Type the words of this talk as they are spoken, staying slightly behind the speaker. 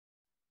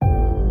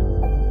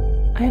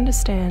I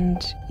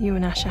understand you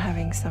and Ash are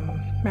having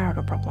some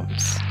marital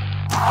problems.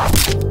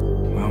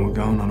 Well, we're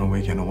going on a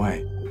weekend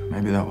away.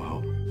 Maybe that will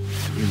help.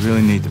 We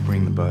really need to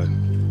bring the bird.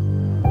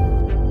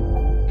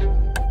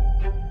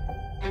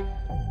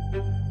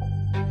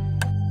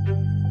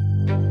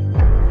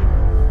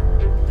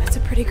 That's a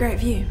pretty great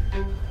view.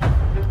 I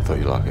thought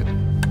you'd like it.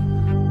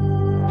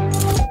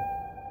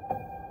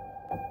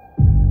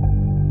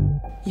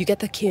 You get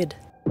the kid.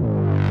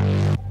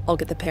 I'll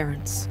get the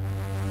parents.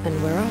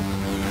 And we're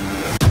off.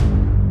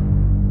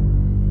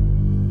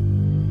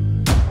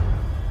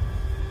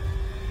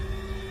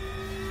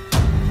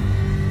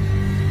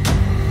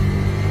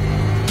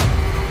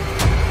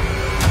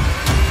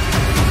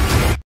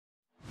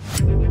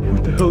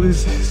 What the hell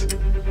is this?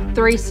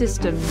 3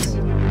 systems,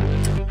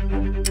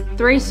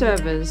 3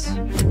 servers,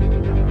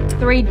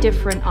 3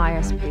 different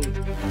ISPs.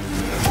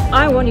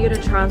 I want you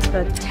to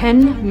transfer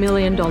 $10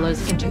 million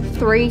into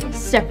 3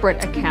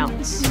 separate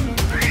accounts.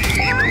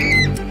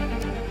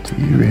 Do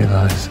you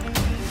realize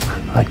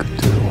I could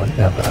do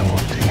whatever I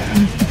want to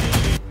you?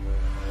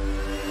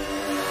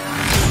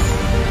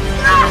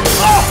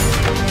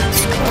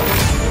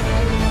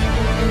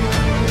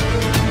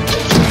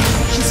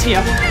 She's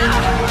here.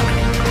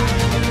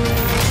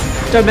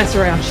 Don't mess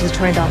around, she's a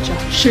trained archer.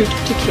 Shoot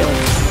to kill.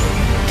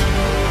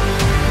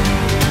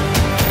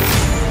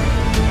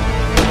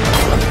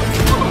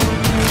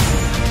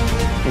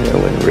 You know,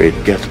 when Reed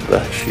gets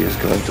back, she is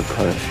going to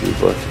punish you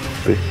both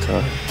big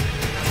time.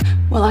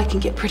 Well, I can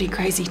get pretty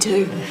crazy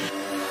too.